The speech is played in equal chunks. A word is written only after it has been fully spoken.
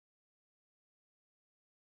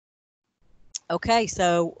Okay,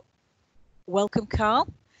 so welcome, Karl.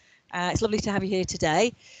 It's lovely to have you here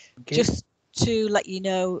today. Okay. Just to let you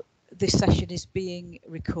know, this session is being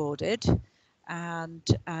recorded and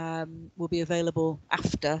will be available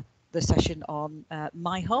after the session on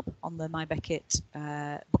MyHub, on the My Beckett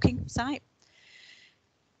booking site.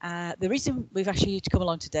 The reason we've asked you to come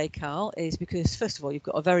along today, Karl, is because, first of all, you've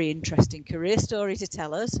got a very interesting career story to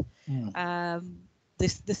tell us.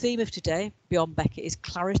 The theme of today, Beyond Beckett, is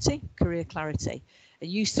clarity, career clarity. And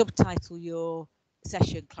you subtitle your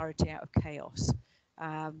session, Clarity Out of Chaos.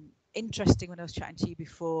 Interesting, when I was chatting to you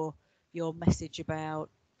before, your message about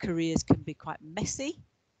careers can be quite messy.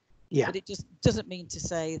 Yeah. But it just doesn't mean to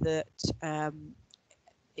say that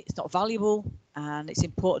it's not valuable, and it's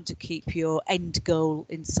important to keep your end goal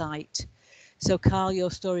in sight. So, Karl, your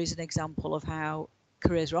story is an example of how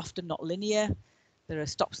careers are often not linear. There are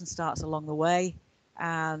stops and starts along the way,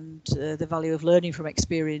 and the value of learning from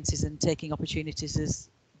experiences and taking opportunities as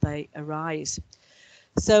they arise.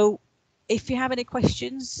 So if you have any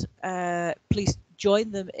questions, please join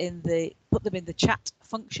them put them in the chat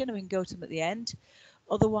function, and we can go to them at the end.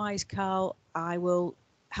 Otherwise, Karl, I will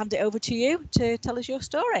hand it over to you to tell us your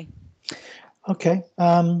story. Okay.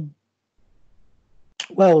 Well,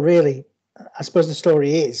 really, I suppose the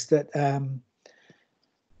story is that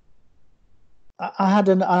I had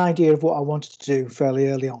an idea of what I wanted to do fairly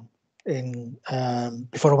early on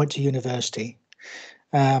before I went to university.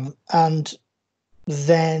 And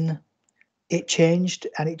then it changed,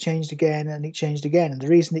 and it changed again, and it changed again. And the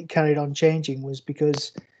reason it carried on changing was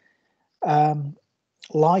because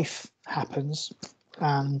life happens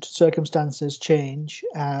and circumstances change,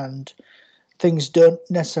 and things don't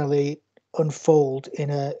necessarily unfold in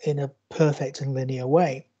a perfect and linear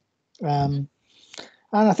way.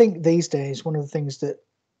 And I think these days, one of the things that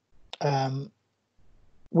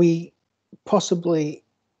we possibly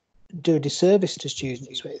do a disservice to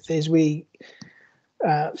students with is we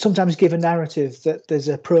sometimes give a narrative that there's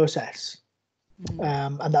a process,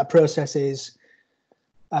 and that process is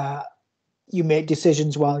you make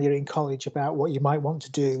decisions while you're in college about what you might want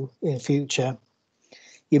to do in future.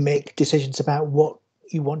 You make decisions about what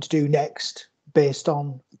you want to do next based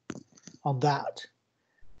on that.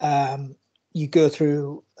 You go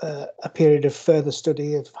through a period of further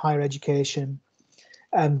study of higher education,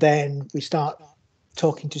 and then we start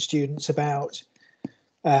talking to students about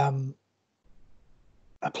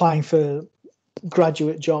applying for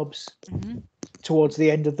graduate jobs towards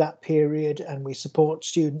the end of that period, and we support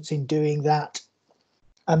students in doing that.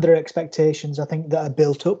 And there are expectations, I think, that are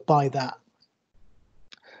built up by that.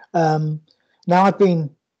 Now I've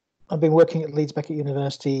been working at Leeds Beckett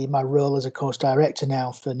University in my role as a course director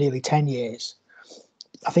now for nearly 10 years.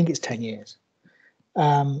 I think it's 10 years.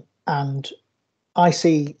 And I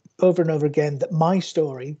see over and over again that my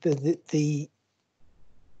story, the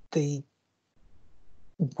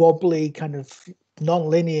wobbly kind of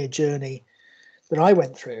non-linear journey that I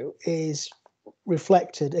went through, is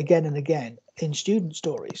reflected again and again in student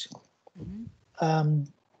stories.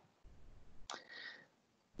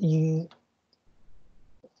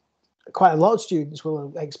 Quite a lot of students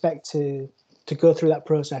will expect to go through that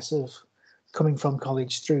process of coming from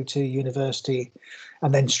college through to university,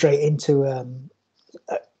 and then straight into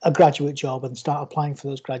a graduate job and start applying for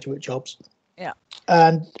those graduate jobs. Yeah.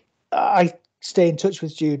 And I stay in touch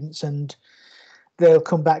with students, and they'll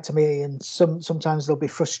come back to me, and sometimes they'll be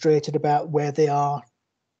frustrated about where they are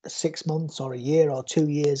 6 months or a year or 2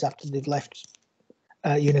 years after they've left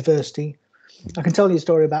university. I can tell you a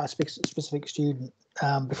story about a specific student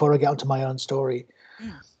before I get onto my own story.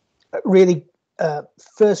 Really,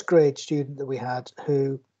 first grade student that we had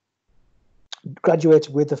who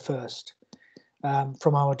graduated with the first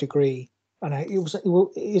from our degree, and it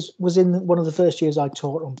was in one of the first years I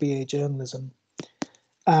taught on BA journalism.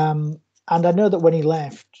 And I know that when he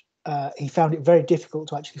left, he found it very difficult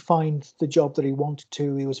to actually find the job that he wanted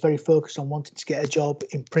to. He was very focused on wanting to get a job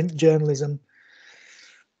in print journalism.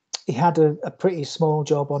 He had a pretty small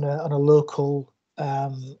job on a local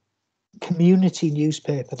community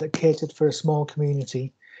newspaper that catered for a small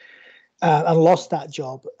community, and lost that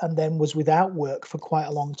job, and then was without work for quite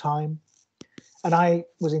a long time. And I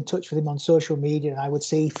was in touch with him on social media, and I would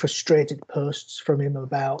see frustrated posts from him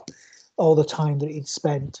about all the time that he'd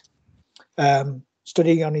spent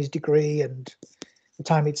studying on his degree and the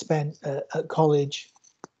time he'd spent at college.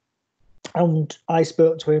 And I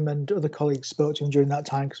spoke to him, and other colleagues spoke to him during that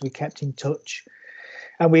time, because we kept in touch,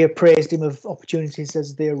 and we appraised him of opportunities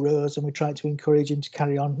as they arose, and we tried to encourage him to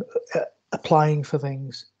carry on applying for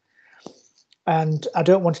things. And I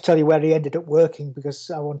don't want to tell you where he ended up working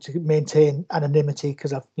because I want to maintain anonymity,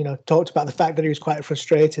 because I've talked about the fact that he was quite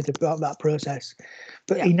frustrated about that process.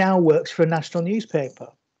 But he now works for a national newspaper.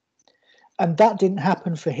 And that didn't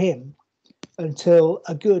happen for him until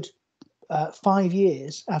a good 5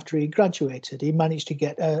 years after he graduated. He managed to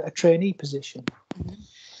get a trainee position. Mm-hmm.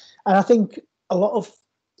 And I think a lot of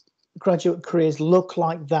graduate careers look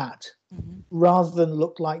like that, rather than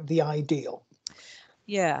look like the ideal.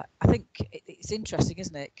 Yeah, I think it's interesting,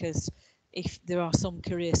 isn't it? Because if there are some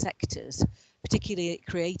career sectors, particularly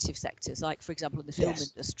creative sectors, like, for example, in the film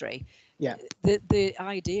industry, the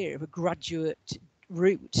idea of a graduate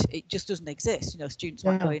route, it just doesn't exist. Students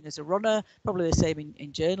might go in as a runner, probably the same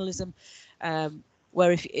in journalism,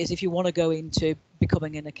 where if you want to go into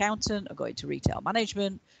becoming an accountant or go into retail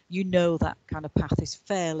management, that kind of path is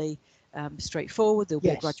fairly straightforward. There'll be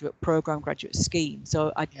a graduate program, graduate scheme.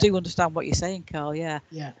 So I do understand what you're saying, Karl. Yeah.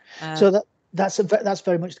 So that's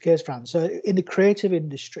very much the case, Fran. So in the creative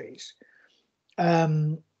industries,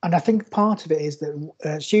 and I think part of it is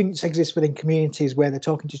that students exist within communities where they're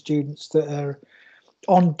talking to students that are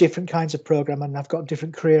on different kinds of program and have got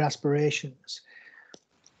different career aspirations.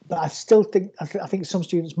 But I still think I think some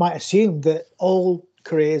students might assume that all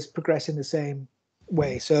careers progress in the same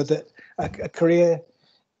way, so that a career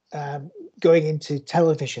going into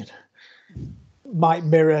television might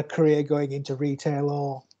mirror a career going into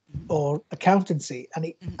retail or accountancy, and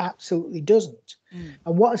it absolutely doesn't.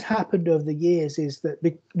 And what has happened over the years is that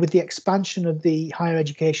with the expansion of the higher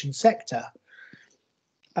education sector,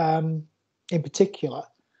 in particular,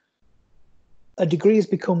 a degree has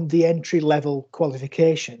become the entry-level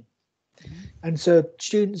qualification. And so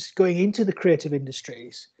students going into the creative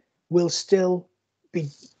industries will still be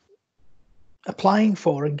applying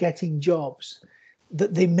for and getting jobs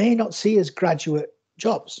that they may not see as graduate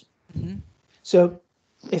jobs. So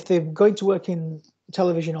if they're going to work in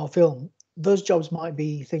television or film, those jobs might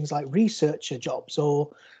be things like researcher jobs or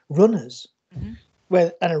runners, and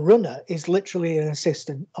a runner is literally an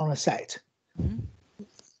assistant on a set,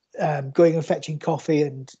 going and fetching coffee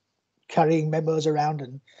and carrying memos around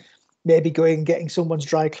and maybe going and getting someone's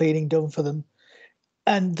dry cleaning done for them.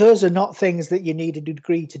 And those are not things that you need a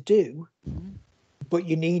degree to do, but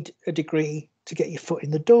you need a degree to get your foot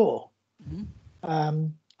in the door.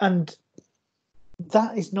 And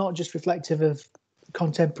that is not just reflective of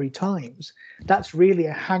contemporary times. That's really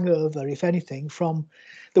a hangover, if anything, from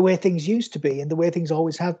the way things used to be and the way things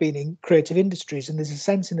always have been in creative industries. And there's a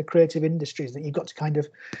sense in the creative industries that you've got to kind of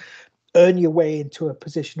earn your way into a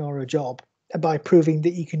position or a job by proving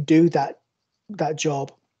that you can do that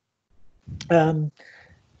job. And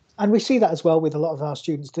we see that as well with a lot of our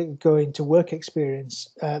students that go into work experience.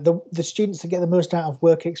 The students that get the most out of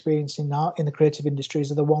work experience in the creative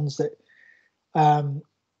industries are the ones that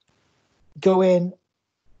go in,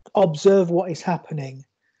 observe what is happening,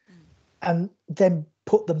 and then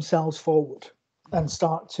put themselves forward and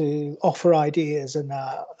start to offer ideas and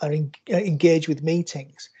engage with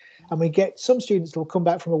meetings. And we get some students that will come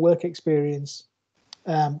back from a work experience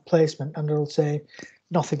placement and they'll say,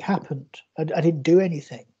 nothing happened. I didn't do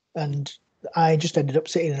anything. And I just ended up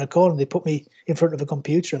sitting in a corner. They put me in front of a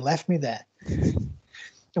computer and left me there.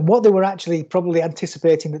 And what they were actually probably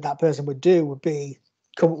anticipating that person would do would be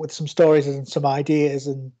come up with some stories and some ideas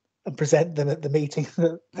and present them at the meeting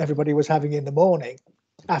that everybody was having in the morning,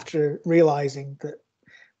 after realizing that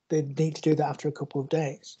they'd need to do that after a couple of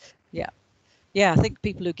days. Yeah, I think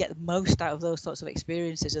people who get the most out of those sorts of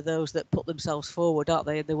experiences are those that put themselves forward, aren't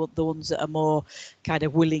they? The ones that are more kind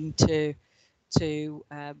of willing to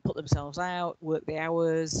put themselves out, work the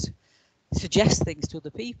hours, suggest things to other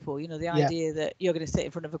people. The idea that you're going to sit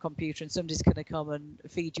in front of a computer and somebody's going to come and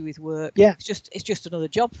feed you with work. It's just another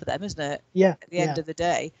job for them, isn't it? At the end of the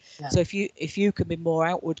day. So if you can be more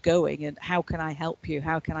outward going and how can I help you?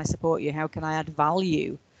 How can I support you? How can I add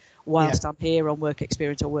value whilst I'm here on work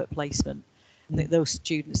experience or work placement? I think those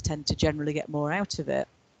students tend to generally get more out of it.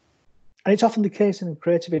 And it's often the case in the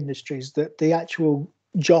creative industries that the actual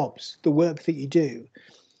jobs, the work that you do,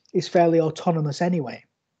 is fairly autonomous anyway.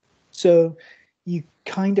 So you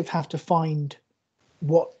kind of have to find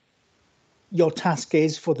what your task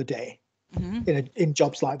is for the day in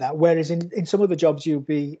jobs like that. Whereas in some of the jobs you'll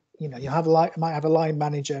be, you might have a line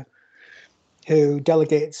manager who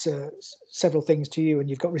delegates several things to you, and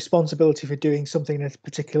you've got responsibility for doing something in a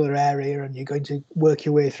particular area, and you're going to work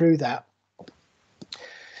your way through that.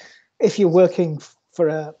 If you're working for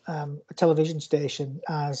a television station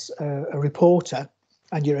as a reporter,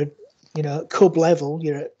 and you're at cub level,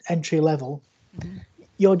 you're at entry level,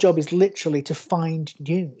 your job is literally to find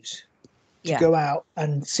news. to Yeah. go out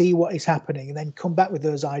and see what is happening, and then come back with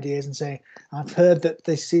those ideas and say, I've heard that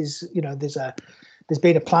this is, there's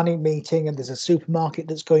been a planning meeting and there's a supermarket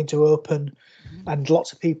that's going to open, and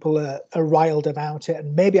lots of people are riled about it,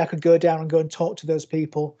 and maybe I could go down and go and talk to those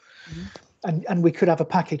people, and we could have a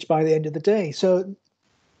package by the end of the day. So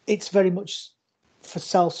it's very much for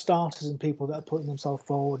self-starters and people that are putting themselves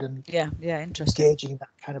forward and interesting, engaging in that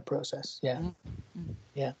kind of process.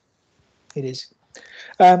 Yeah, it is.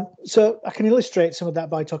 So I can illustrate some of that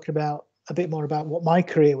by talking about a bit more about what my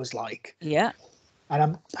career was like. Yeah. And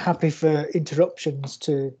I'm happy for interruptions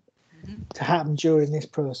to happen during this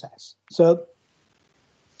process. So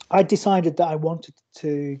I decided that I wanted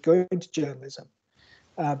to go into journalism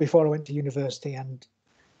before I went to university. And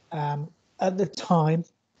at the time,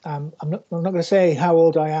 I'm not going to say how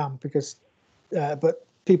old I am, because, but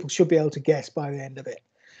people should be able to guess by the end of it.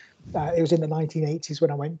 It was in the 1980s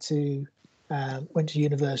when I went to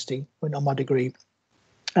university, went on my degree,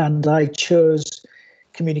 and I chose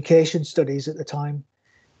communication studies at the time.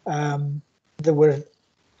 There were,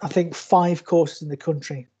 I think, 5 courses in the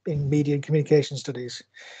country in media and communication studies.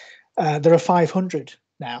 There are 500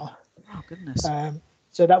 now. Oh goodness!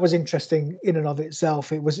 So that was interesting in and of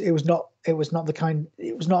itself. It was not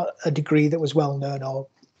a degree that was well known or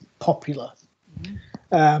popular.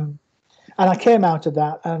 And I came out of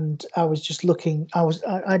that, and I was just looking.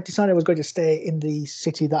 I decided I was going to stay in the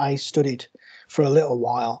city that I studied for a little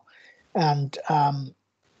while, and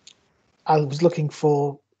I was looking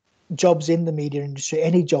for jobs in the media industry,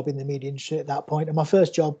 any job in the media industry at that point. And my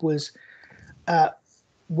first job was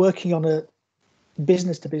working on a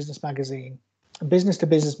business-to-business magazine. And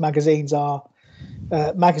business-to-business magazines are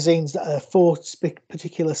magazines that are for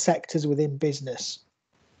particular sectors within business.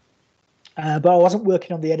 But I wasn't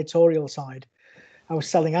working on the editorial side. I was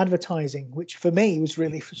selling advertising, which for me was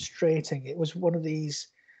really frustrating. It was one of these,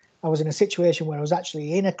 I was in a situation where I was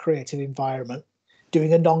actually in a creative environment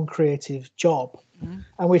doing a non-creative job.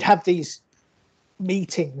 And we'd have these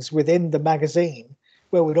meetings within the magazine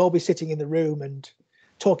where we'd all be sitting in the room and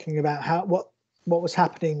talking about what was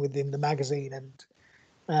happening within the magazine,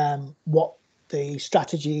 and what the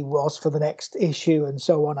strategy was for the next issue and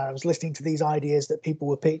so on. I was listening to these ideas that people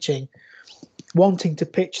were pitching, wanting to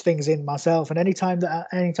pitch things in myself. And anytime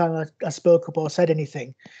I spoke up or said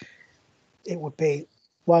anything, it would be,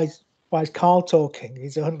 why is Karl talking?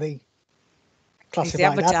 He's only classified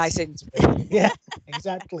advertising. Yeah,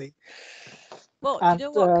 exactly. Well, and, you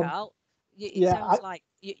know what, Karl? It sounds like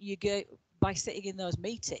you go, by sitting in those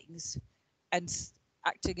meetings and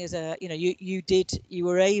acting as you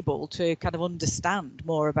were able to kind of understand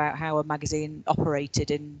more about how a magazine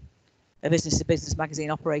operated in a business-to-business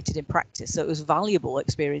magazine operated in practice. So it was valuable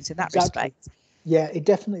experience in that respect. Yeah, it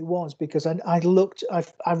definitely was, because I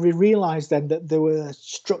realized then that there were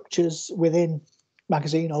structures within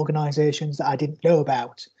magazine organizations that I didn't know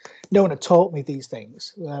about. No one had taught me these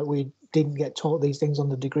things. We didn't get taught these things on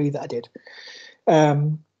the degree that I did.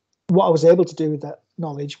 What I was able to do with that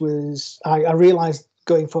knowledge was I realized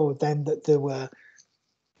going forward then that there were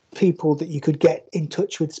people that you could get in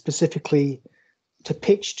touch with specifically to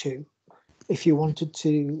pitch to if you wanted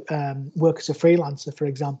to work as a freelancer, for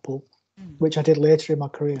example, which I did later in my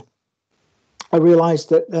career. I realized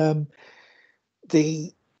that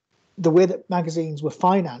the way that magazines were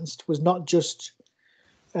financed was not just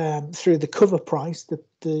through the cover price,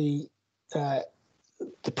 the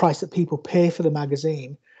price that people pay for the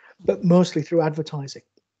magazine, but mostly through advertising.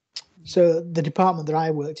 So the department that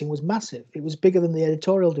I worked in was massive. It was bigger than the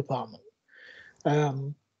editorial department.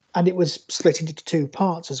 And it was split into 2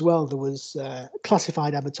 parts as well. There was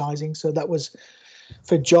classified advertising. So that was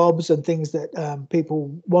for jobs and things that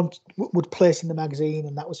people would place in the magazine.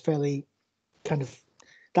 And that was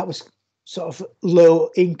that was sort of low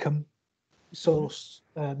income source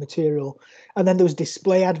material. And then there was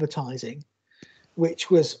display advertising,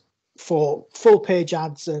 which was for full page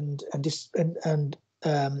ads and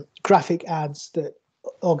graphic ads that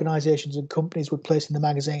organizations and companies would place in the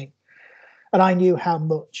magazine. And I knew how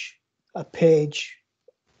much a page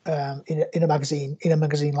in a magazine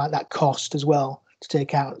like that cost as well to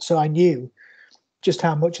take out. So I knew just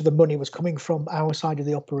how much of the money was coming from our side of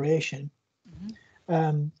the operation.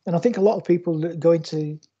 And I think a lot of people that go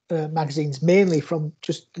into magazines mainly from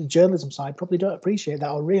just the journalism side probably don't appreciate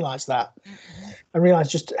that or realize that, and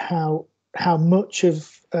realize just how much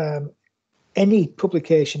of any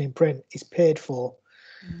publication in print is paid for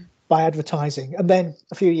by advertising. And then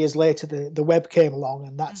a few years later, the web came along,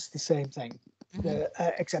 and that's the same thing,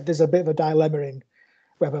 except there's a bit of a dilemma in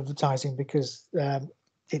web advertising, because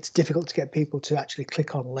it's difficult to get people to actually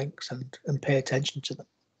click on links and pay attention to them.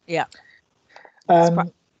 Yeah.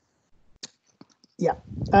 Yeah.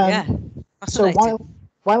 Yeah, So fascinating.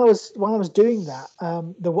 while I was doing that,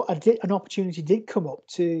 an opportunity did come up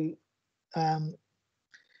to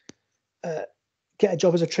get a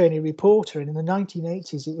job as a trainee reporter, and in the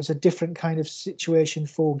 1980s it was a different kind of situation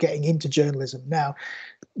for getting into journalism. Now,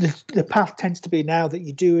 the path tends to be now that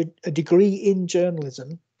you do a degree in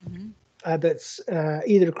journalism. Mm-hmm. That's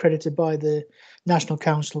either accredited by the National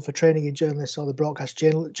Council for Training in Journalists or the Broadcast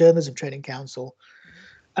Journalism Training Council,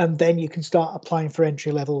 and then you can start applying for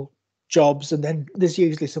entry-level jobs, and then there's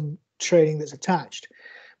usually some training that's attached.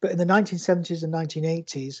 But in the 1970s and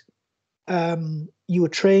 1980s, you were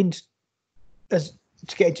trained to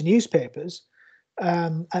get into newspapers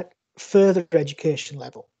at further education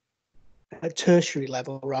level, at tertiary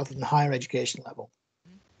level rather than higher education level.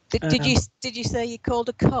 Did you say you called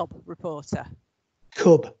a cub reporter?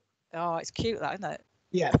 Cub. Oh, it's cute, that, isn't it?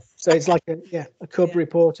 Yeah. So it's like a cub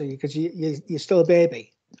reporter, because you're still a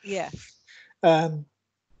baby. Yeah.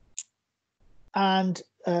 And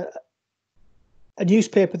a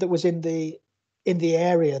newspaper that was in the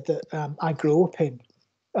area that I grew up in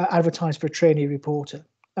advertised for a trainee reporter,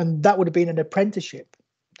 and that would have been an apprenticeship.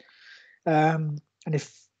 And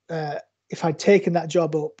if I'd taken that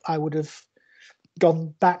job up, I would have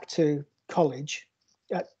gone back to college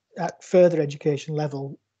at further education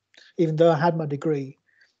level, even though I had my degree,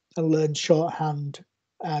 and learned shorthand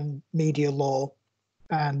and media law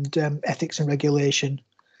and ethics and regulation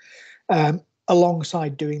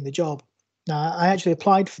alongside doing the job. Now, I actually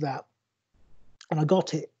applied for that, and I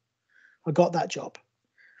got it. I got that job.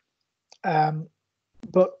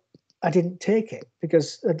 But I didn't take it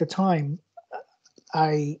because at the time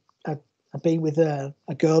I'd been with a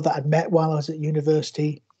girl that I'd met while I was at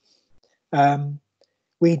university.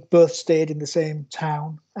 We'd both stayed in the same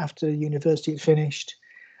town after university had finished,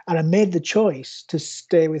 and I made the choice to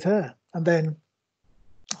stay with her. And then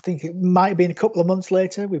I think it might have been a couple of months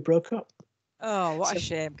later, we broke up. Oh, what a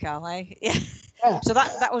shame, Karl, eh? Yeah. So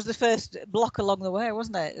that was the first block along the way,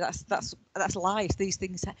 wasn't it? That's life. These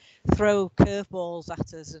things throw curveballs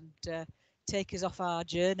at us and take us off our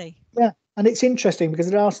journey. Yeah, and it's interesting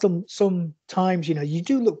because there are some times, you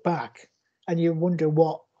do look back and you wonder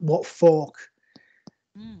what the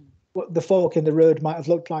fork in the road might have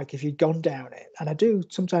looked like if you'd gone down it. And I do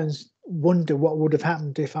sometimes wonder what would have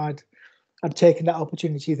happened if I'd taken that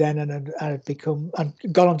opportunity then and I'd gone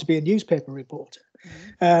on to be a newspaper reporter.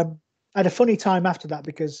 I had a funny time after that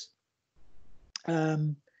because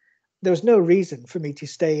there was no reason for me to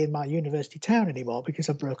stay in my university town anymore because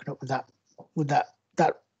I've broken up with that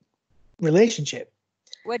relationship.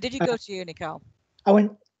 Where did you go to uni, Karl? I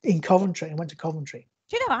went in Coventry. I went to Coventry.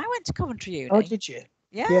 Do you know I went to Coventry Uni? Oh, did you?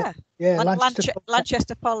 Yeah.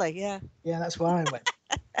 Lanchester Poly. Yeah. Yeah, that's where I went.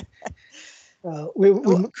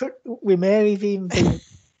 We may have even been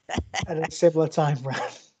at a similar time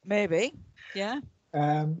round. Maybe. Yeah.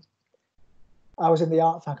 I was in the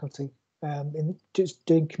art faculty, just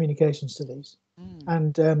doing communication studies,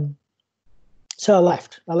 and so I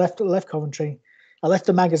left Coventry. I left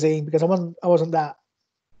the magazine because I wasn't that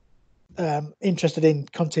interested in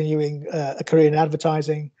continuing a career in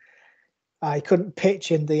advertising. I couldn't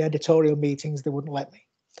pitch in the editorial meetings; they wouldn't let me,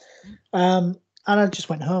 and I just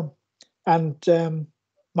went home. And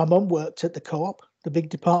my mum worked at the co-op, the big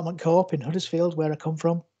department co-op in Huddersfield, where I come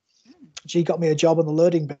from. She got me a job on the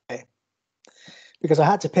loading bay because I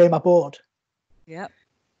had to pay my board. Yeah.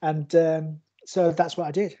 And so that's what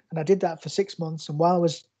I did. And I did that for 6 months. And while I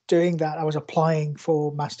was doing that, I was applying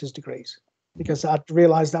for master's degrees because I'd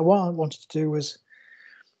realised that what I wanted to do was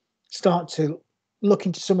start to look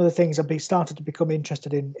into some of the things I'd started to become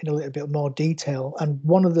interested in a little bit more detail. And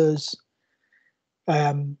one of those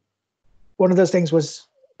things was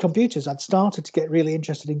computers. I'd started to get really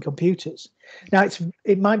interested in computers. Now,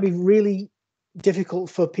 it might be really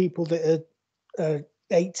difficult for people that are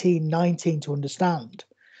 18, 19 to understand.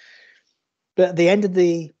 But at the end of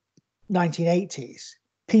the 1980s,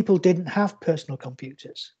 people didn't have personal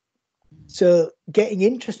computers. So getting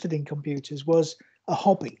interested in computers was a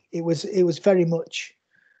hobby. It was very much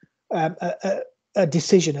a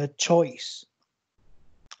decision, a choice.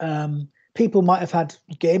 People might have had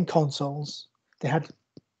game consoles. They had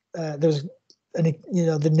there was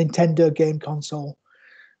the Nintendo game console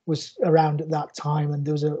was around at that time, and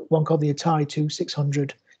there was one called the Atari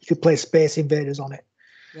 2600. You could play Space Invaders on it.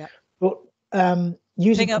 Yeah. But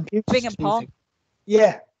using computers, Ping and pong.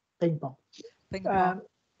 Yeah, ping pong. Ping and pong.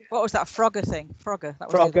 What was that Frogger thing? Frogger.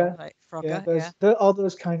 That was Frogger. One, right? Frogger. All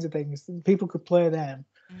those kinds of things. People could play them,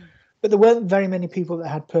 but there weren't very many people that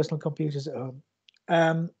had personal computers at home.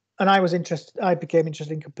 And I became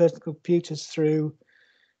interested in personal computers through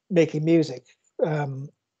making music.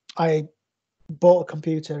 I bought a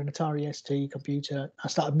computer, an Atari ST computer. I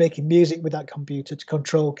started making music with that computer to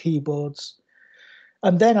control keyboards.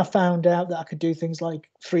 And then I found out that I could do things like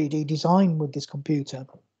 3D design with this computer.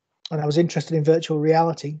 And I was interested in virtual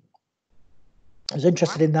reality. I was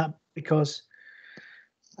interested in that because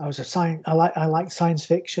I like science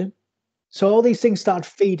fiction. So all these things started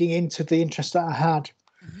feeding into the interest that I had.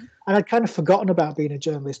 And I'd kind of forgotten about being a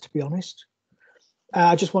journalist, to be honest.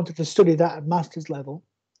 I just wanted to study that at master's level.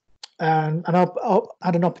 And I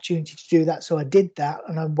had an opportunity to do that. So I did that,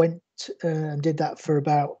 and I went and did that for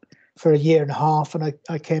a year and a half. And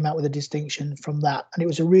I came out with a distinction from that. And it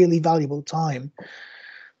was a really valuable time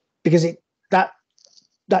because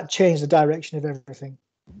that changed the direction of everything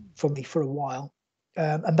for me for a while.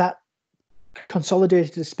 And that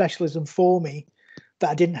consolidated a specialism for me that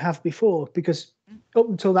I didn't have before, because up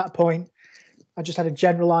until that point, I just had a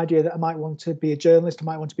general idea that I might want to be a journalist, I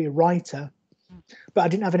might want to be a writer, but I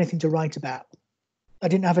didn't have anything to write about. I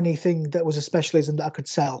didn't have anything that was a specialism that I could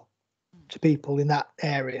sell to people in that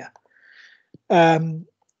area.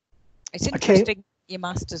 It's interesting your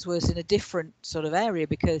master's was in a different sort of area,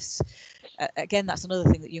 because again, that's another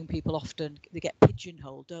thing that young people often, they get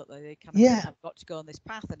pigeonholed, don't they? They kind of I've got to go on this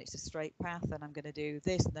path, and it's a straight path, and I'm going to do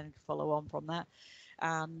this and then follow on from that.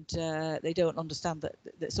 And they don't understand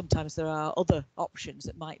that sometimes there are other options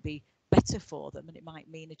that might be better for them, and it might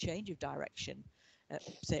mean a change of direction at,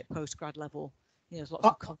 say, at postgrad level. You know, there's lots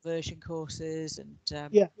of conversion courses and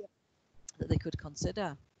that they could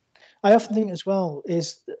consider. I often think as well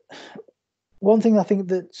is one thing I think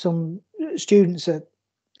that some students at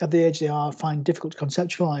the age they are find difficult to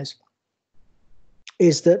conceptualize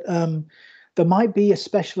is that there might be a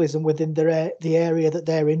specialism within the area that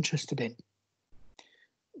they're interested in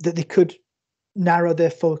that they could narrow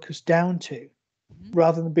their focus down to,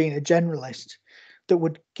 rather than being a generalist, that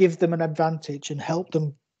would give them an advantage and help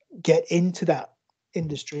them get into that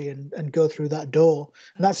industry and go through that door.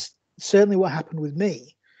 And that's certainly what happened with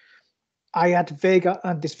me. I had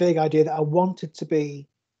this vague idea that I wanted to be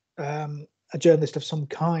a journalist of some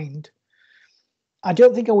kind. I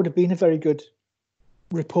don't think I would have been a very good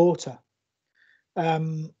reporter. I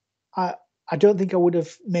don't think I would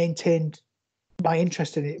have maintained my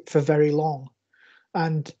interest in it for very long.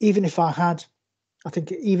 And even if I had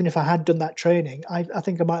done that training, I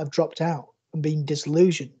think I might have dropped out and been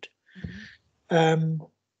disillusioned.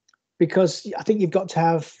 Because I think you've got to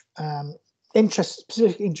have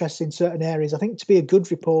specific interest in certain areas. I think to be a good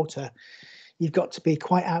reporter, you've got to be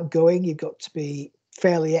quite outgoing. You've got to be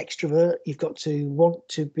fairly extrovert. You've got to want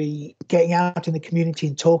to be getting out in the community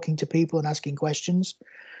and talking to people and asking questions.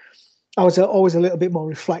 I was always a little bit more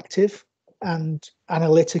reflective and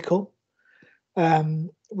analytical,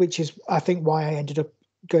 which is, I think, why I ended up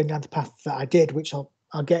going down the path that I did, which I'll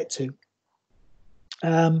get to.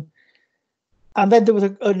 And then there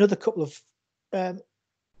was another couple of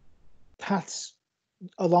paths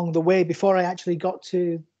along the way before I actually got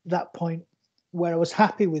to that point where I was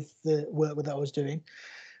happy with the work that I was doing.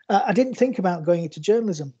 I didn't think about going into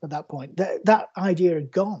journalism at that point. That idea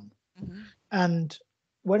had gone. And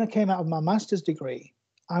when I came out of my master's degree,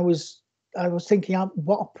 I was thinking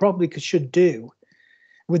what I probably should do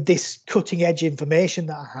with this cutting edge information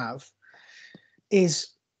that I have is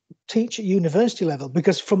teach at university level,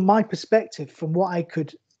 because from my perspective, from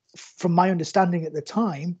my understanding at the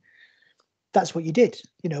time, that's what you did.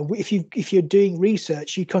 You know, if you're doing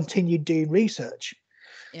research, you continued doing research.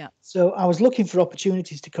 Yeah. So I was looking for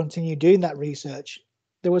opportunities to continue doing that research.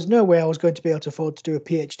 There was no way I was going to be able to afford to do a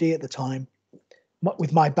PhD at the time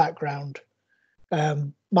with my background.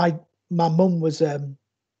 My mum was a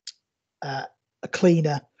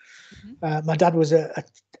cleaner. My dad was a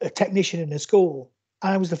technician in a school.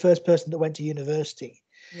 I was the first person that went to university.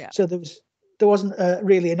 Yeah. So there wasn't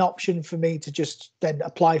really an option for me to just then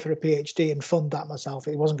apply for a PhD and fund that myself.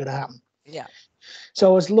 It wasn't going to happen. Yeah. So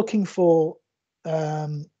I was looking for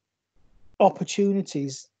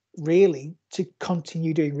opportunities really to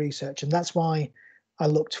continue doing research, and that's why I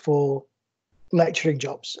looked for lecturing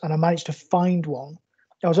jobs, and I managed to find one.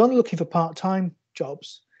 I was only looking for part-time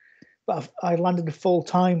jobs, but I landed a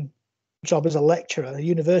full-time job as a lecturer, a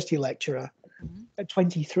university lecturer, at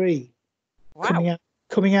 23. Wow.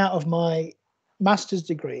 Coming out of my master's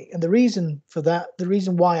degree. And the reason for that, the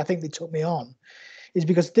reason why I think they took me on, is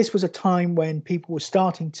because this was a time when people were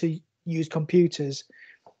starting to use computers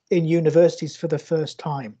in universities for the first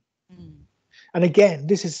time. And again,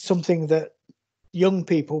 this is something that young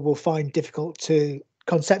people will find difficult to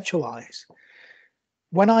conceptualize.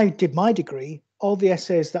 When I did my degree, all the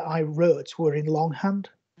essays that I wrote were in longhand.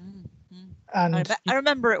 And I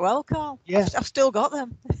remember it well, Karl. Yeah. I've still got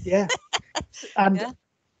them. Yeah. And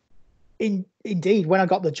Indeed, when I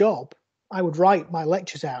got the job, I would write my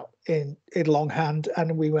lectures out in longhand,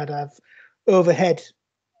 and we would have overhead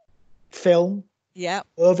film,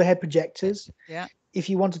 overhead projectors. Yeah. If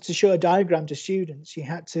you wanted to show a diagram to students, you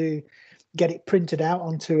had to get it printed out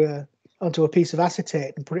onto a piece of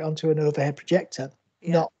acetate and put it onto an overhead projector,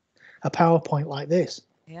 not a PowerPoint like this.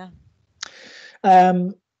 Yeah.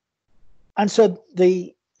 And so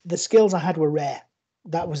the skills I had were rare.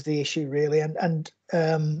 That was the issue, really, and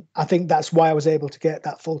I think that's why I was able to get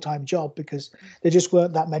that full-time job, because there just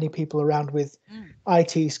weren't that many people around with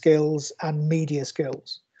IT skills and media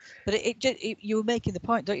skills. But you were making the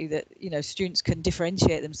point, don't you, that students can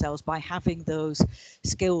differentiate themselves by having those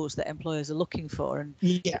skills that employers are looking for. And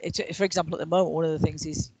for example, at the moment, one of the things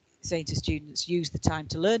is saying to students, use the time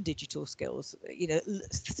to learn digital skills.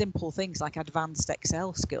 Simple things like advanced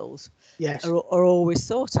Excel skills are always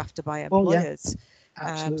sought after by employers.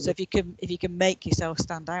 Absolutely. So if you can make yourself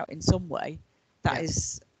stand out in some way, that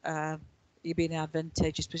is you'll be in an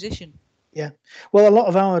advantageous position. Yeah, well, a lot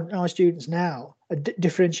of our students now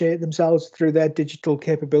differentiate themselves through their digital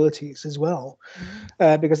capabilities as well,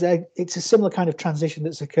 because it's a similar kind of transition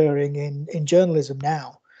that's occurring in journalism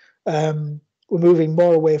now. We're moving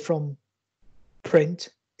more away from print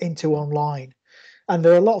into online, and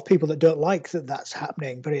there are a lot of people that don't like that that's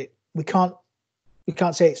happening, but we can't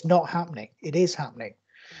say it's not happening. It is happening,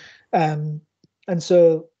 and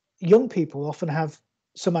so young people often have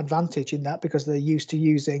some advantage in that because they're used to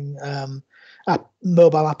using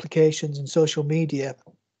mobile applications and social media.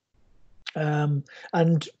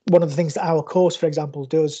 And one of the things that our course, for example,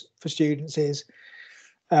 does for students is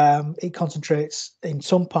it concentrates in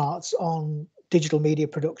some parts on digital media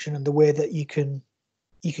production and the way that you can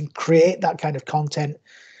create that kind of content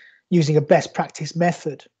using a best practice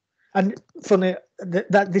method. And funny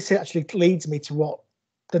that this actually leads me to what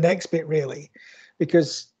the next bit, really,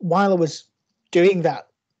 because while I was doing that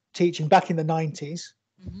teaching back in the 90s,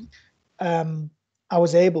 I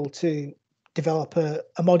was able to develop a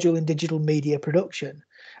module in digital media production,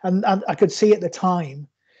 and I could see at the time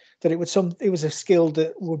that it was a skill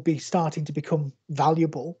that would be starting to become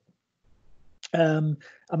valuable.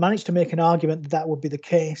 I managed to make an argument that would be the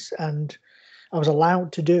case, and I was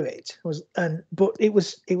allowed to do it. But it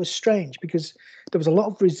was strange because there was a lot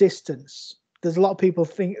of resistance. There's a lot of people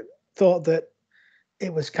thought that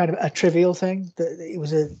it was kind of a trivial thing, that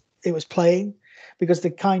it was playing, because the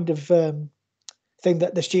kind of thing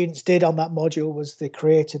that the students did on that module was they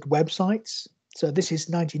created websites. So this is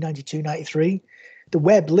 1992-93. The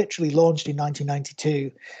web literally launched in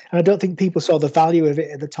 1992, and I don't think people saw the value of it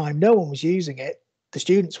at the time. No one was using it. The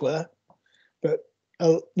students were, but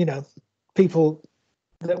people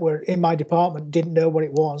that were in my department didn't know what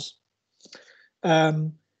it was.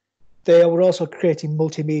 They were also creating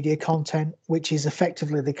multimedia content, which is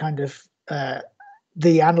effectively the kind of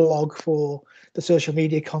the analog for the social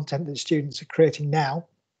media content that students are creating now.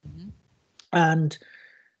 And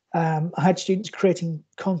I had students creating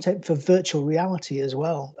content for virtual reality as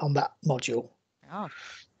well on that module.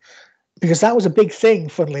 Because that was a big thing,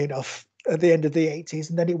 funnily enough, at the end of the 80s,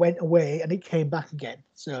 and then it went away and it came back again.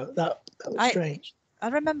 So that was strange. I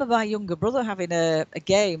remember my younger brother having a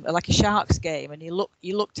game, like a sharks game, and you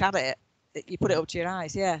looked at it, you put it up to your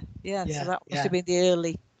eyes. So that must have been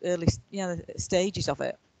the early stages of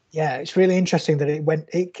it. Yeah, it's really interesting that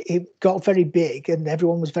it got very big and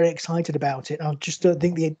everyone was very excited about it. I just don't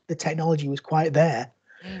think the technology was quite there.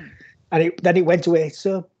 And then it went away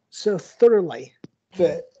so thoroughly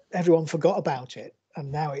that everyone forgot about it,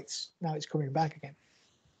 and now it's coming back again.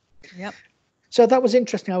 Yep. So that was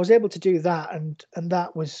interesting. I was able to do that, and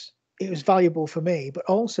it was valuable for me, but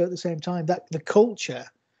also at the same time that the culture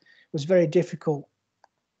was very difficult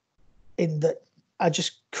in that I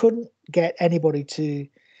just couldn't get anybody to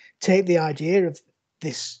take the idea of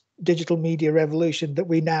this digital media revolution that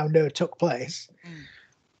we now know took place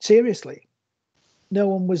seriously. No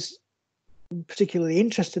one was particularly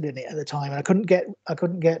interested in it at the time. I couldn't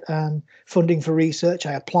get funding for research.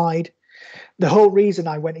 I applied. The whole reason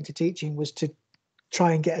I went into teaching was to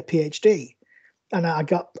try and get a PhD, and I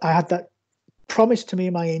had that promised to me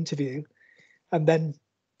in my interview, and then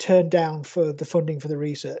turned down for the funding for the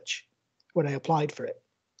research when I applied for it.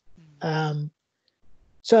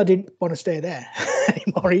 So I didn't want to stay there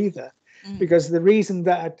anymore either, because the reason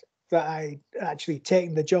that I actually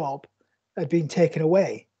taken the job had been taken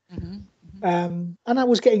away. And I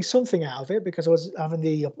was getting something out of it because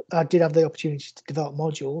I did have the opportunity to develop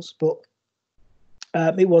modules, but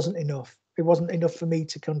it wasn't enough. It wasn't enough for me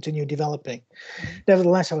to continue developing.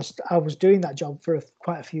 Nevertheless, I was doing that job for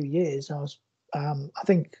quite a few years. I was, I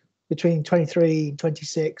think, between 23 and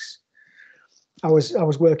 26. I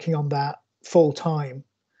was working on that full time,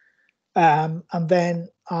 and then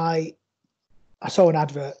I saw an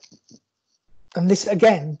advert, and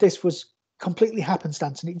this was completely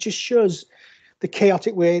happenstance, and it just shows the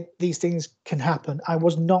chaotic way these things can happen. I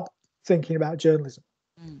was not thinking about journalism.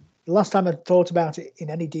 The last time I thought about it in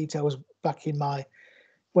any detail was back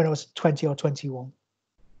when I was 20 or 21.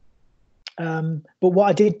 But what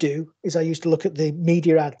I did do is I used to look at the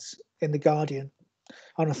media ads in The Guardian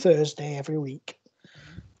on a Thursday every week.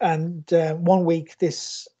 And one week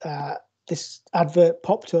this advert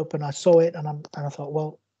popped up, and I saw it, and I thought,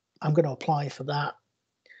 well, I'm going to apply for that.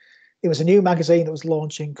 It was a new magazine that was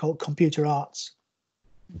launching called Computer Arts.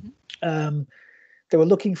 They were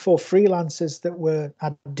looking for freelancers that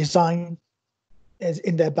had design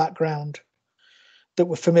in their background, that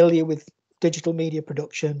were familiar with digital media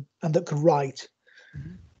production, and that could write.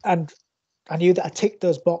 And I knew that I ticked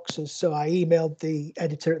those boxes, so I emailed the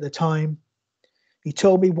editor at the time. He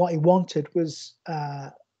told me what he wanted was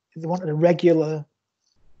he wanted a regular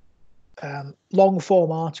long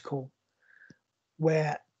form article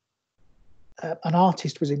where an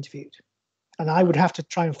artist was interviewed, and I would have to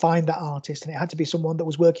try and find that artist, and it had to be someone that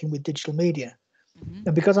was working with digital media.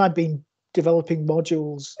 And because I'd been developing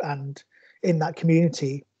modules and in that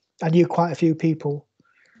community, I knew quite a few people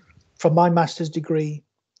from my master's degree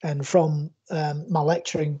and from my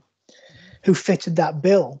lecturing who fitted that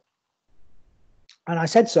bill. And I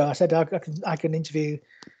said so. I said I can interview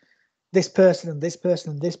this person and this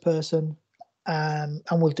person and this person, and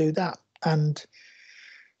we'll do that. And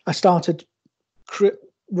I started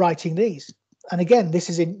writing these. And again,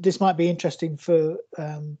 this might be interesting for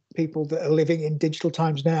people that are living in digital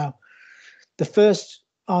times now. The first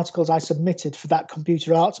articles I submitted for that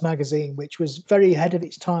Computer Arts magazine, which was very ahead of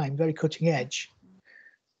its time, very cutting edge,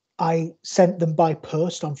 I sent them by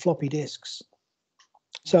post on floppy disks.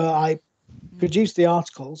 So I produced the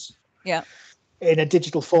articles in a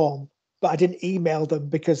digital form, but I didn't email them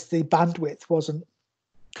because the bandwidth wasn't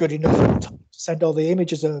good enough to send all the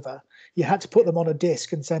images over. You had to put them on a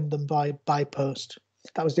disk and send them by post.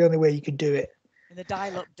 That was the only way you could do it. In the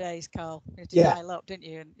dial-up days, Carl. You had to dial up, didn't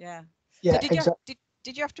you? And yeah. So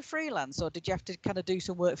did you have to freelance, or did you have to kind of do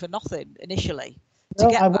some work for nothing initially to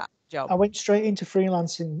get that job? I went straight into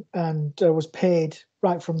freelancing and was paid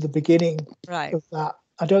right from the beginning of that.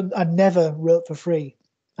 I never wrote for free.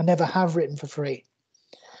 I never have written for free.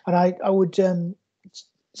 And I would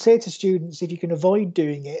say to students, if you can avoid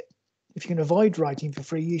doing it, if you can avoid writing for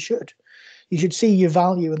free, you should. You should see your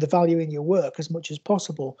value and the value in your work as much as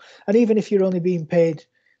possible. And even if you're only being paid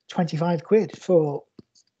 25 quid for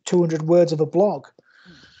 200 words of a blog,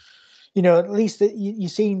 at least that you're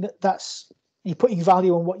seeing that's you're putting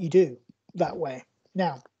value on what you do that way.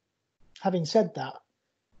 Now, having said that,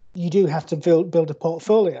 you do have to build a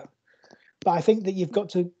portfolio, but I think that you've got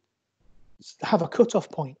to have a cutoff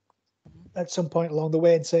point at some point along the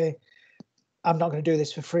way and say, I'm not going to do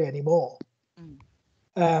this for free anymore.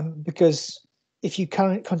 Because if you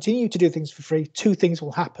can't continue to do things for free, two things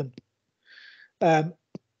will happen.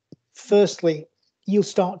 Firstly, you'll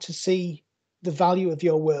start to see the value of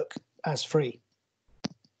your work as free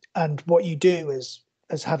and what you do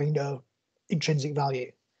as having no intrinsic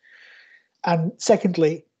value. And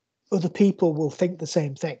secondly, other people will think the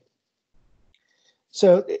same thing.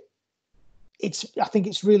 So I think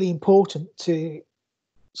it's really important to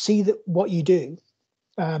see that what you do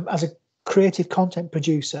as a creative content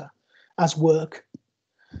producer as work,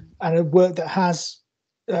 and a work that has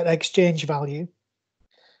an exchange value,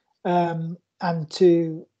 and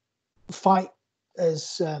to fight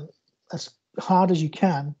as hard as you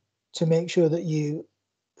can to make sure that you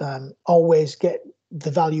always get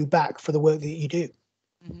the value back for the work that you do.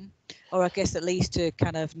 Or I guess at least to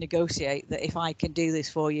kind of negotiate that if I can do this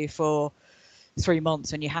for you for 3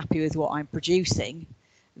 months and you're happy with what I'm producing,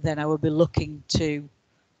 then I will be looking to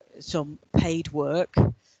some paid work.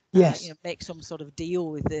 Yes. Make some sort of deal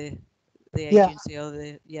with the agency or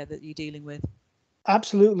that you're dealing with.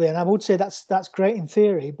 Absolutely, and I would say that's great in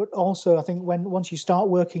theory, but also I think once you start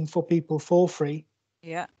working for people for free,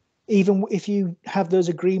 even if you have those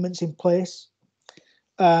agreements in place,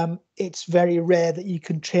 it's very rare that you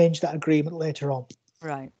can change that agreement later on.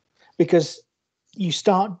 Right. Because you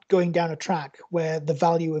start going down a track where the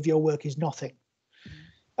value of your work is nothing.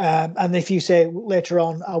 And if you say later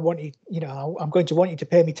on, I'm going to want you to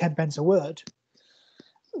pay me 10 pence a word,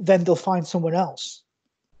 then they'll find someone else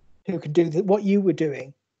who can do what you were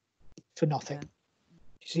doing for nothing. Do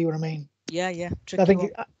you see what I mean? Yeah.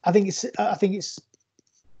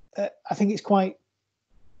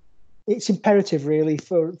 It's imperative really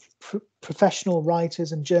for professional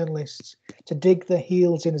writers and journalists to dig their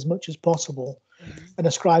heels in as much as possible and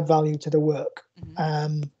ascribe value to the work,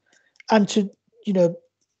 and to, you know,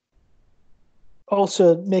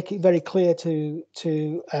 also make it very clear to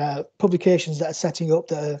publications that are setting up,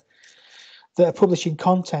 that are publishing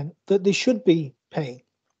content, that they should be paying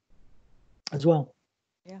as well.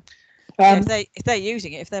 Yeah. If they're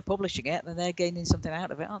using it, if they're publishing it, then they're gaining something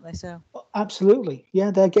out of it, aren't they? So absolutely,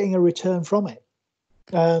 yeah, they're getting a return from it.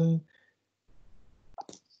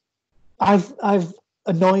 I've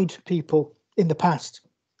annoyed people in the past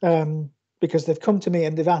because they've come to me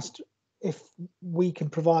and they've asked if we can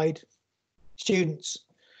provide students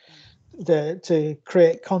to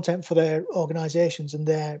create content for their organizations and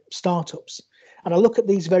their startups. And I look at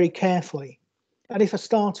these very carefully. And if a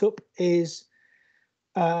startup is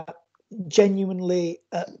genuinely,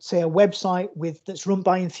 say, a website that's run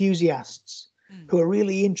by enthusiasts who are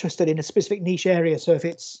really interested in a specific niche area. So if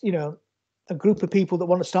it's, you know, a group of people that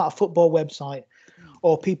want to start a football website,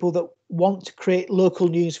 or people that want to create local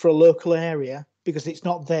news for a local area because it's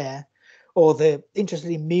not there, or they're interested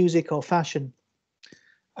in music or fashion,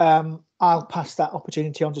 I'll pass that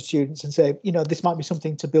opportunity on to students and say, you know, this might be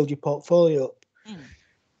something to build your portfolio up.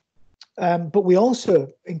 But we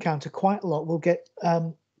also encounter quite a lot. We'll get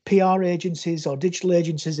PR agencies or digital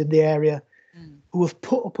agencies in the area who have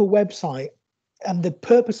put up a website, and the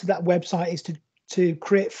purpose of that website is to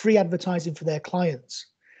create free advertising for their clients.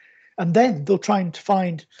 And then they'll try to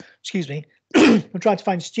find, they'll try to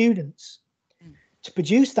find students to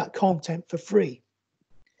produce that content for free.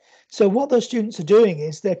 So what those students are doing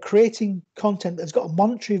is they're creating content that's got a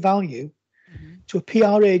monetary value to a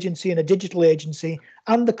PR agency and a digital agency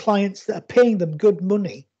and the clients that are paying them good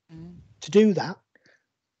money to do that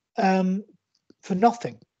for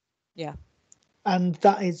nothing. Yeah. And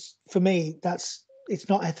that is, for me, it's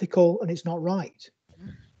not ethical and it's not right.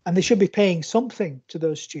 And they should be paying something to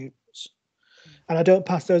those students. And I don't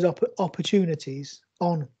pass those opportunities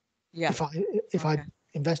on if I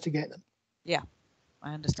investigate them. Yeah,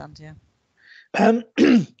 I understand. Yeah.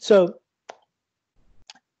 So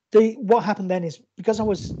what happened then is, because I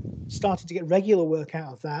was starting to get regular work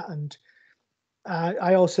out of that, and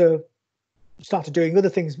I also started doing other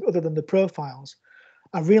things other than the profiles,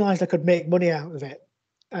 I realized I could make money out of it.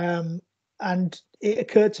 And it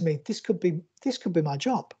occurred to me, this could be my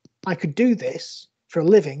job. I could do this for a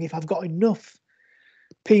living if I've got enough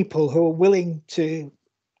people who are willing to,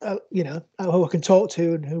 who I can talk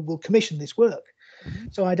to and who will commission this work.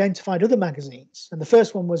 So I identified other magazines, and the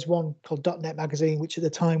first one was one called .NET Magazine, which at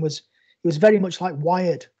the time was very much like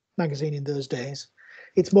Wired magazine in those days.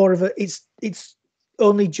 It's more of it's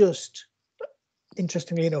only just,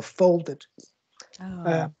 interestingly enough, folded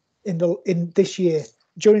in this year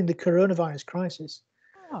during the coronavirus crisis.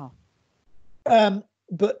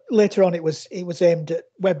 But later on, it was aimed at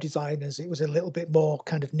web designers. It was a little bit more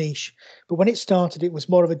kind of niche. But when it started, it was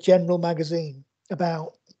more of a general magazine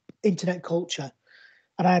about internet culture.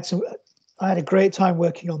 And I had a great time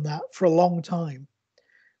working on that for a long time.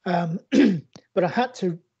 But I had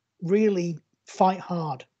to really fight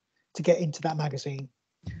hard to get into that magazine.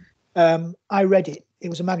 I read it. It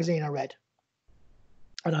was a magazine I read.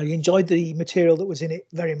 And I enjoyed the material that was in it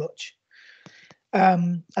very much.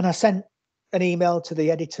 And I sent an email to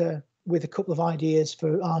the editor with a couple of ideas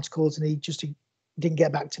for articles, and he just didn't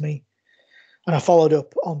get back to me. And I followed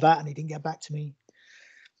up on that, and he didn't get back to me.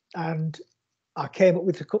 And I came up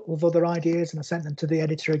with a couple of other ideas, and I sent them to the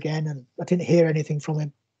editor again, and I didn't hear anything from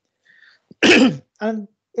him. And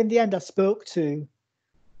in the end, I spoke to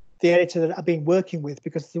the editor that I've been working with,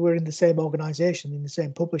 because they were in the same organization, in the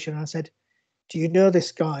same publisher. And I said, do you know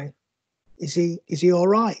this guy? Is he all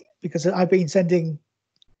right? Because I've been sending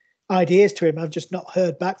ideas to him. I've just not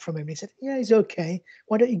heard back from him. He said, yeah, he's okay.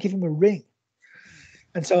 Why don't you give him a ring?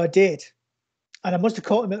 And so I did. And I must have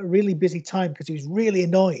caught him at a really busy time, because he was really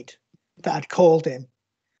annoyed that I'd called him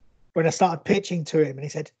when I started pitching to him. And he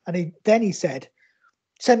said, then he said,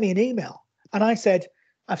 send me an email. And I said,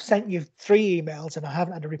 I've sent you 3 emails and I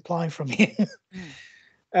haven't had a reply from you.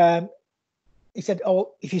 He said,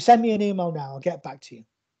 oh, if you send me an email now, I'll get back to you.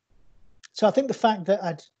 So I think the fact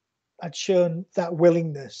that I'd shown that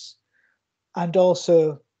willingness, and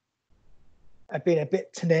also I'd been a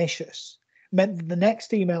bit tenacious, meant that the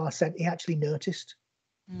next email I sent, he actually noticed.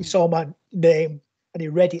 He saw my name and he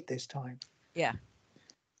read it this time. Yeah.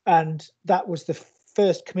 And that was the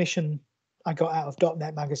first commission I got out of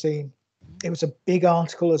 .NET Magazine. It was a big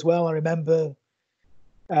article as well. I remember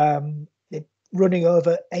it running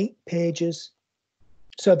over 8 pages.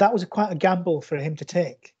 So that was quite a gamble for him to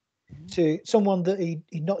take, to someone that he'd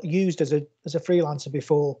not used as a freelancer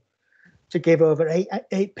before, to give over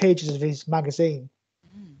eight pages of his magazine.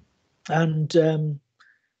 And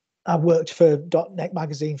I worked for .NET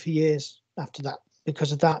magazine for years after that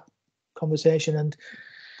because of that conversation. And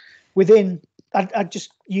I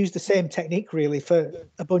just used the same technique really for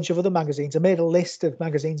a bunch of other magazines. I made a list of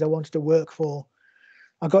magazines I wanted to work for.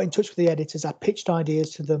 I got in touch with the editors. I pitched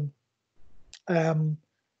ideas to them.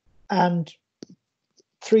 And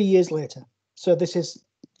 3 years later, so this is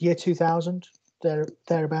year 2000,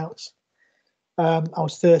 thereabouts. I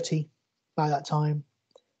was 30 by that time,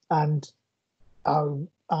 and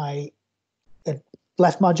I had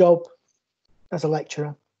left my job as a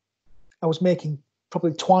lecturer. I was making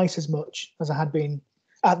probably twice as much as I had been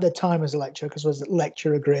at the time as a lecturer, because I was at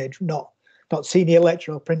lecturer grade, not senior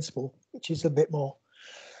lecturer or principal, which is a bit more.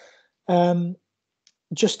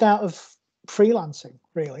 Just out of freelancing,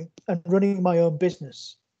 really, and running my own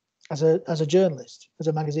business as a journalist, as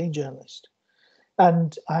a magazine journalist.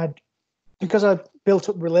 And because I built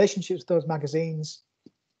up relationships with those magazines,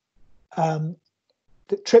 the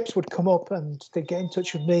trips would come up and they'd get in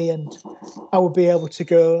touch with me, and I would be able to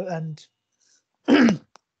go and I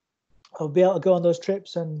would be able to go on those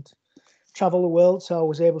trips and travel the world. So I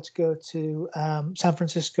was able to go to San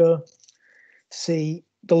Francisco to see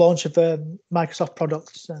the launch of Microsoft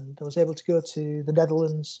products, and I was able to go to the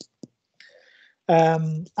Netherlands.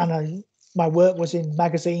 And my work was in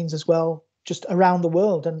magazines as well, just around the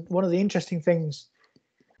world. And one of the interesting things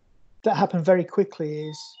that happened very quickly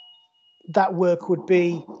is that work would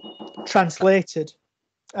be translated,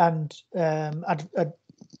 and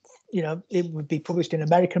it would be published in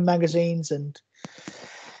American magazines and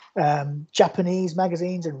Japanese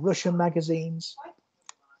magazines and Russian magazines.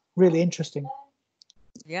 Really interesting.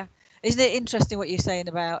 Yeah. Isn't it interesting what you're saying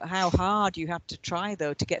about how hard you had to try,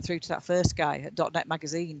 though, to get through to that first guy at .NET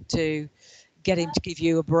Magazine to get him to give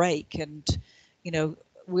you a break? And,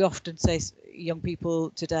 we often say, young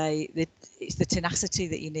people today, that it's the tenacity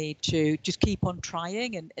that you need to just keep on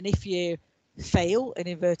trying. And if you fail, in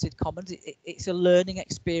inverted commas, it's a learning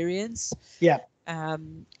experience. Yeah.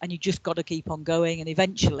 And you just got to keep on going, and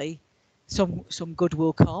eventually some good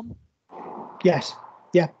will come. Yes.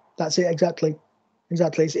 Yeah, that's it. Exactly.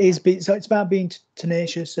 It's about being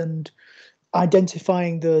tenacious and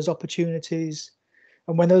identifying those opportunities,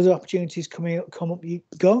 and when those opportunities come up, you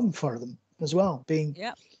going for them as well. Making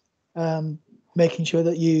sure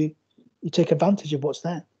that you take advantage of what's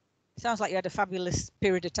there. Sounds like you had a fabulous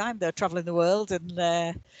period of time there, traveling the world and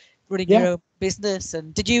running your own business.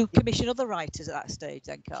 And did you commission other writers at that stage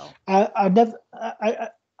then, Karl? I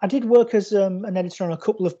did work as an editor on a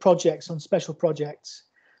couple of projects, on special projects.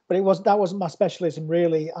 But that wasn't my specialism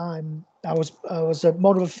really. I was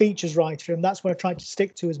more of a features writer, and that's what I tried to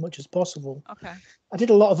stick to as much as possible. Okay. I did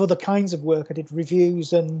a lot of other kinds of work. I did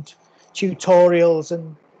reviews and tutorials,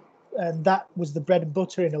 and that was the bread and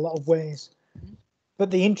butter in a lot of ways. Mm-hmm.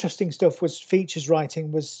 But the interesting stuff was features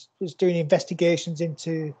writing, was doing investigations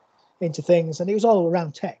into things, and it was all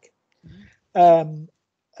around tech. Mm-hmm.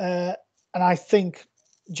 And I think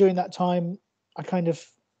during that time, I kind of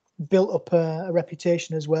built up a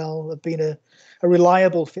reputation as well of being a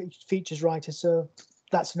reliable features writer. So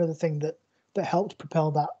that's another thing that helped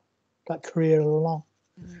propel that career along.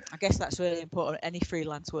 I guess that's really important. Any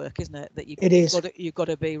freelance work, isn't it? That you've got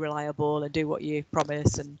to be reliable and do what you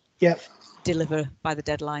promise and deliver by the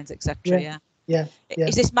deadlines, etc. Yeah.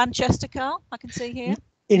 Is this Manchester, Karl? I can see here.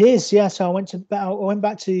 It is. Yeah. So I went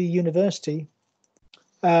back to university.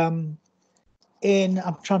 I'm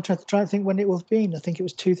trying to think when it would have been. I think it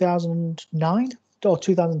was 2009 or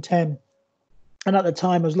 2010. And at the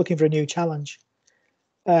time, I was looking for a new challenge.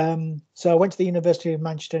 So I went to the University of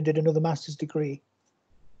Manchester and did another master's degree.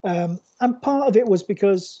 And part of it was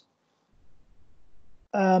because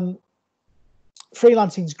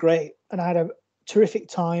freelancing's great, and I had a terrific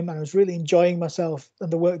time, and I was really enjoying myself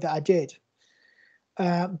and the work that I did.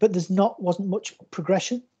 But wasn't much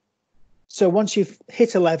progression. So once you've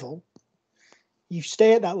hit a level, you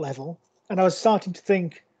stay at that level. And I was starting to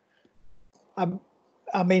think, I'm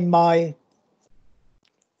in my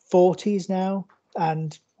 40s now,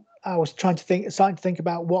 and I was starting to think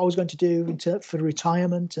about what I was going to do for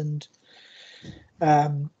retirement, and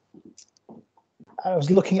I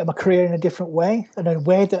was looking at my career in a different way, and a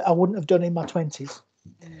way that I wouldn't have done in my 20s.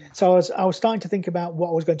 So I was starting to think about what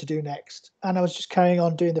I was going to do next, and I was just carrying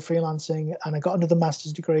on doing the freelancing, and I got another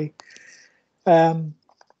master's degree, and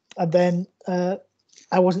then I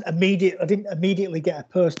didn't immediately get a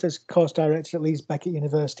post as course director at Beckett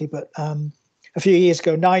University, but a few years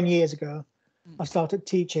ago, 9 years ago, I started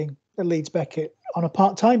teaching at Beckett on a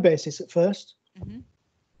part-time basis at first,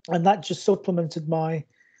 and that just supplemented my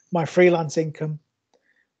freelance income.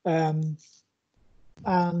 And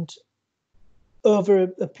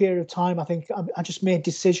over a period of time, I think I just made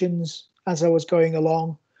decisions as I was going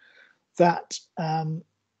along that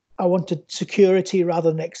I wanted security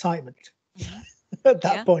rather than excitement at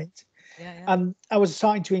that point. And I was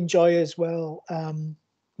starting to enjoy as well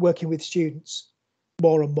working with students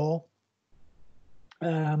more and more.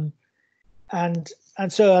 And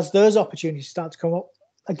so as those opportunities start to come up,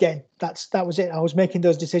 again, that was it. I was making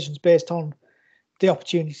those decisions based on the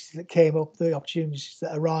opportunities that came up, the opportunities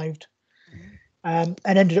that arrived, and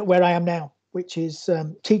ended up where I am now, which is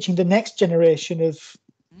teaching the next generation of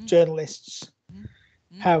journalists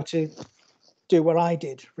how to do what I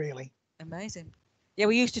did, really. Amazing. Yeah,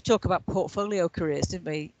 we used to talk about portfolio careers, didn't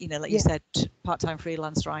we? You know, like you said, part-time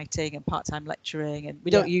freelance writing and part-time lecturing, and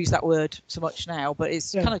we don't use that word so much now, but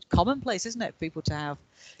it's kind of commonplace, isn't it, for people to have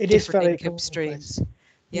different income streams?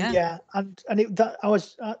 Yeah, and that I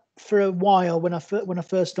was for a while when I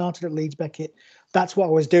first started at Leeds Beckett, that's what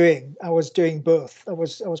I was doing. I was doing both. I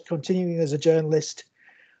was continuing as a journalist,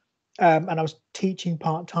 and I was teaching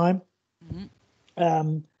part-time.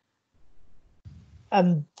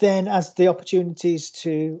 And then as the opportunities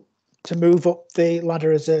to move up the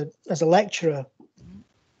ladder as a lecturer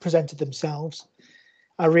presented themselves,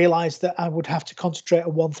 I realized that I would have to concentrate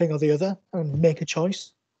on one thing or the other and make a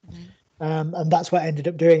choice. And that's what I ended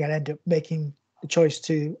up doing. I ended up making the choice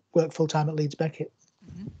to work full-time at Leeds Beckett.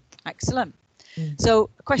 Excellent. So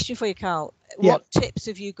a question for you, Karl. What tips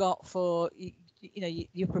have you got for,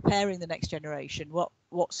 you're preparing the next generation? What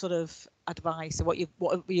sort of advice, or what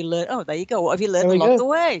have you learned? Oh, there you go. What have you learned along the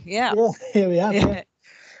way? Yeah, here we are. Yeah.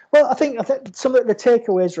 Well, I think some of the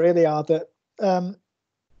takeaways really are that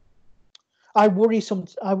I worry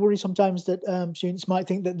sometimes that students might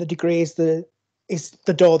think that the degree is the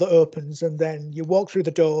door that opens, and then you walk through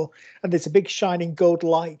the door and there's a big shining gold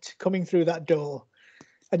light coming through that door,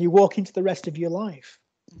 and you walk into the rest of your life,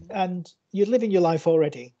 and you're living your life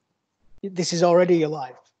already. This is already your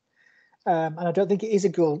life. And I don't think it is a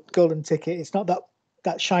golden ticket. It's not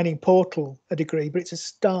that shining portal, a degree, but it's a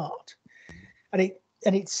start. And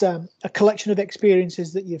it's a collection of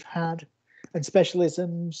experiences that you've had, and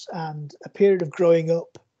specialisms, and a period of growing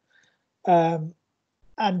up.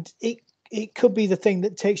 And it could be the thing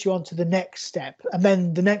that takes you on to the next step. And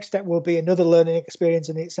then the next step will be another learning experience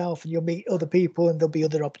in itself, and you'll meet other people and there'll be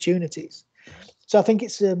other opportunities. So I think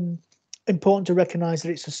it's important to recognise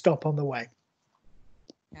that it's a stop on the way.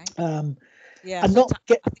 And not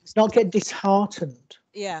get disheartened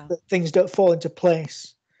that things don't fall into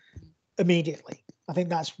place immediately. I think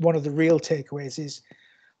that's one of the real takeaways, is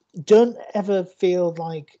don't ever feel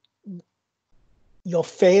like you're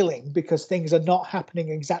failing because things are not happening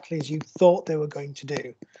exactly as you thought they were going to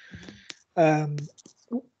do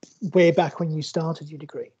way back when you started your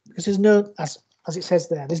degree. Because there's no, as it says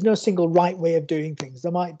there's no single right way of doing things.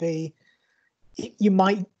 There might be, you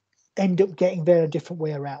might end up getting there a different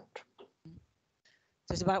way around.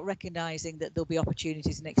 So it's about recognising that there'll be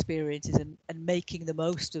opportunities and experiences, and making the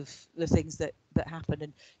most of the things that happen.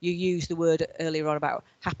 And you used the word earlier on about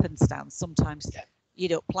happenstance. Sometimes you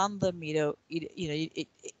don't plan them. It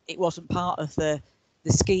wasn't part of the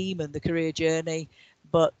scheme and the career journey,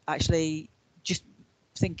 but actually just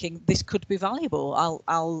thinking this could be valuable.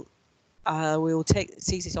 We will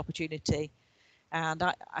seize this opportunity. And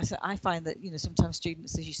I find that sometimes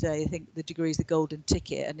students, as you say, think the degree is the golden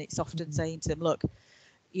ticket, and it's often saying to them, look,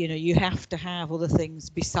 you have to have other things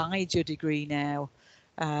besides your degree now,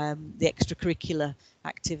 the extracurricular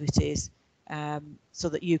activities, so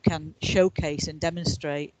that you can showcase and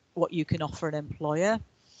demonstrate what you can offer an employer.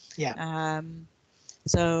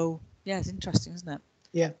 So it's interesting, isn't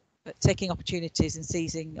it? But taking opportunities and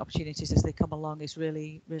seizing opportunities as they come along is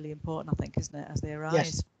really, really important, I think, isn't it, as they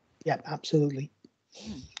arise? Yeah, absolutely.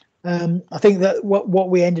 I think that what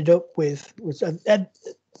we ended up with was, I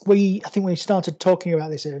think we started talking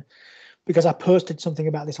about this because I posted something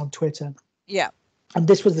about this on Twitter. Yeah. And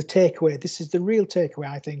this was the takeaway. This is the real takeaway,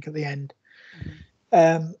 I think, at the end.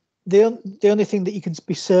 The only thing that you can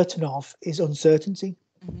be certain of is uncertainty.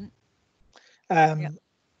 And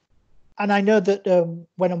I know that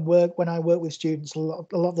when I work with students, a lot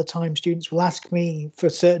of the time students will ask me for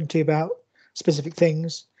certainty about specific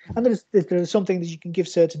things. And there's something that you can give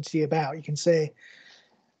certainty about. You can say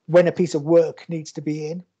when a piece of work needs to be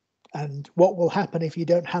in, and what will happen if you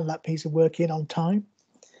don't hand that piece of work in on time.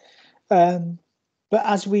 But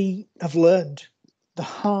as we have learned the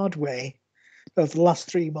hard way over the last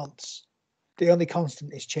 3 months, the only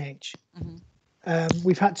constant is change.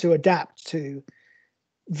 We've had to adapt to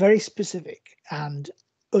very specific and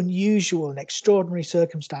unusual and extraordinary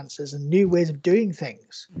circumstances and new ways of doing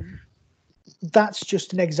things. that's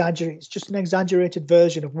just it's just an exaggerated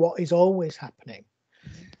version of what is always happening.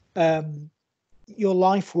 Your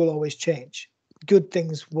life will always change. Good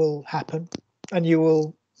things will happen, and you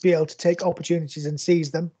will be able to take opportunities and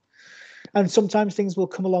seize them. And sometimes things will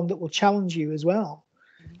come along that will challenge you as well.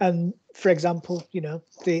 And for example, you know,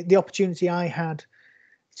 the opportunity I had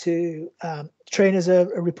to train as a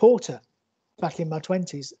reporter back in my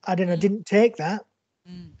 20s, I didn't take that.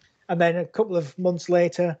 And then a couple of months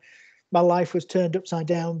later, my life was turned upside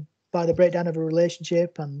down by the breakdown of a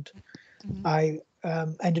relationship, and I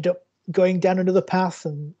ended up going down another path,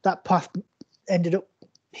 and that path ended up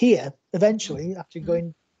here eventually after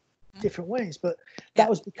going different ways. But that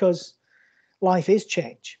was because life is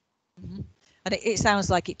change. And it sounds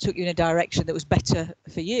like it took you in a direction that was better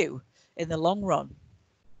for you in the long run.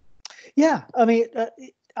 Yeah, I mean,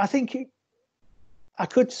 I think I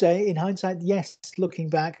could say in hindsight, yes, looking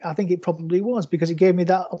back, I think it probably was, because it gave me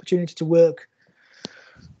that opportunity to work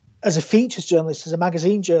as a features journalist, as a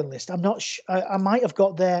magazine journalist. I'm not I might have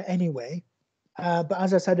got there anyway, but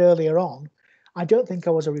as I said earlier on, I don't think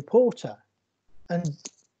I was a reporter. And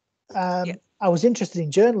I was interested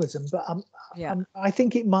in journalism, but I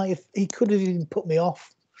think he could have even put me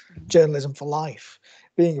off journalism for life,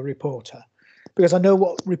 being a reporter, because I know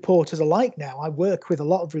what reporters are like now. I work with a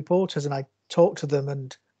lot of reporters and I talk to them,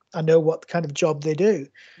 and I know what kind of job they do.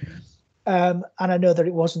 And I know that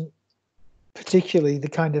it wasn't particularly the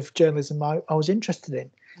kind of journalism I was interested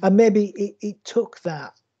in. And maybe it took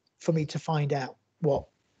that for me to find out what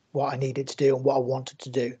I needed to do and what I wanted to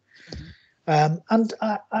do. And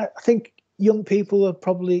I think young people are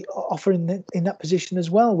probably often in that position as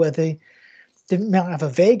well, where they might have a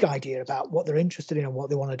vague idea about what they're interested in and what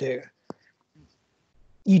they want to do.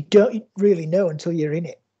 You don't really know until you're in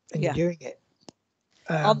it and you're doing it.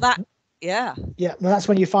 On that, well, that's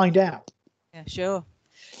when you find out. Yeah, sure.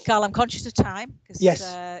 Karl, I'm conscious of time. Yes.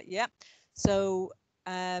 So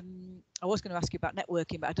I was going to ask you about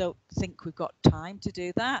networking, but I don't think we've got time to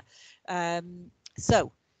do that.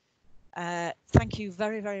 Thank you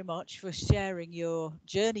very, very much for sharing your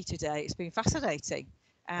journey today. It's been fascinating,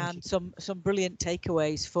 and some brilliant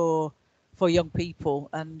takeaways for young people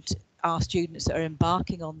and our students that are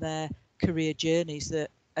embarking on their career journeys that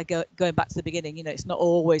are going back to the beginning. You know, it's not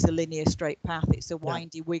always a linear straight path. It's a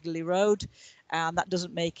windy, wiggly road, and that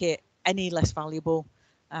doesn't make it any less valuable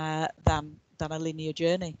than a linear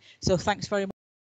journey. So thanks very much.